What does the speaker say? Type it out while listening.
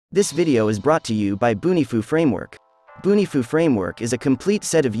This video is brought to you by Bunifu Framework. Bunifu Framework is a complete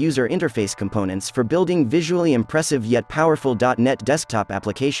set of user interface components for building visually impressive yet powerful .NET desktop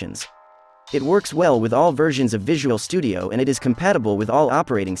applications. It works well with all versions of Visual Studio and it is compatible with all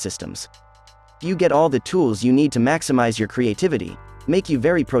operating systems. You get all the tools you need to maximize your creativity, make you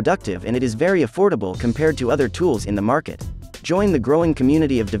very productive, and it is very affordable compared to other tools in the market. Join the growing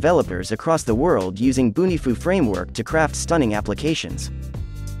community of developers across the world using Bunifu Framework to craft stunning applications.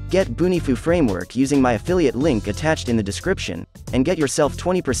 Get Bunifu Framework using my affiliate link attached in the description, and get yourself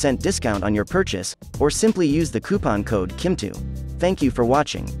 20% discount on your purchase, or simply use the coupon code KimToo. Thank you for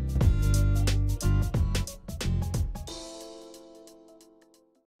watching.